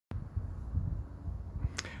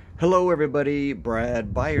Hello everybody,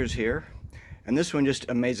 Brad Byers here, and this one just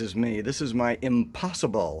amazes me. This is my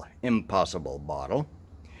impossible bottle.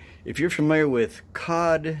 If you're familiar with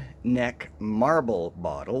cod neck marble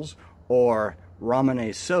bottles or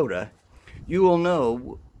Ramane Soda, you will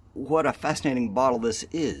know what a fascinating bottle this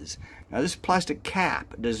is. Now this plastic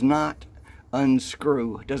cap does not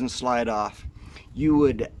unscrew, doesn't slide off.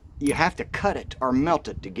 You have to cut it or melt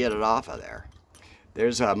it to get it off of there.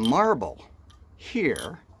 There's a marble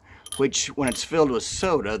here, which when it's filled with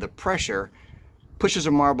soda, the pressure pushes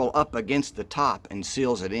a marble up against the top and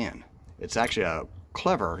seals it in. It's actually a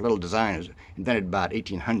clever little design. It was invented about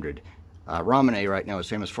 1800. Ramune right now is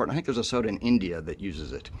famous for it. I think there's a soda in India that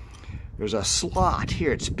uses it. There's a slot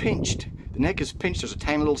here. It's pinched. The neck is pinched. There's a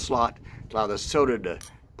tiny little slot to allow the soda to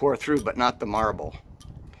pour through, but not the marble.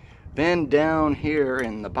 Then down here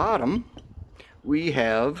in the bottom, we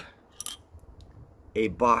have a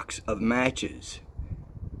box of matches.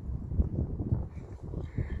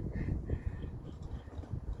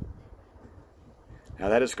 Now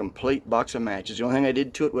that is a complete box of matches. The only thing I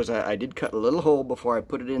did to it was I did cut a little hole before I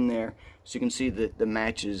put it in there, so you can see that the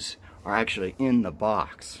matches are actually in the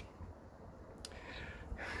box.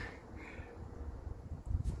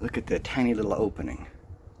 Look at the tiny little opening.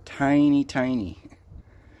 Tiny, tiny.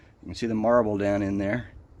 You can see the marble down in there,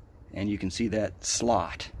 and you can see that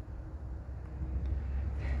slot.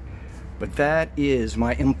 But that is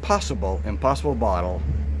my impossible bottle,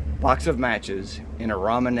 box of matches in a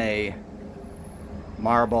Ramune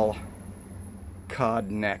marble cod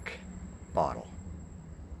neck bottle.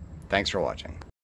 Thanks for watching.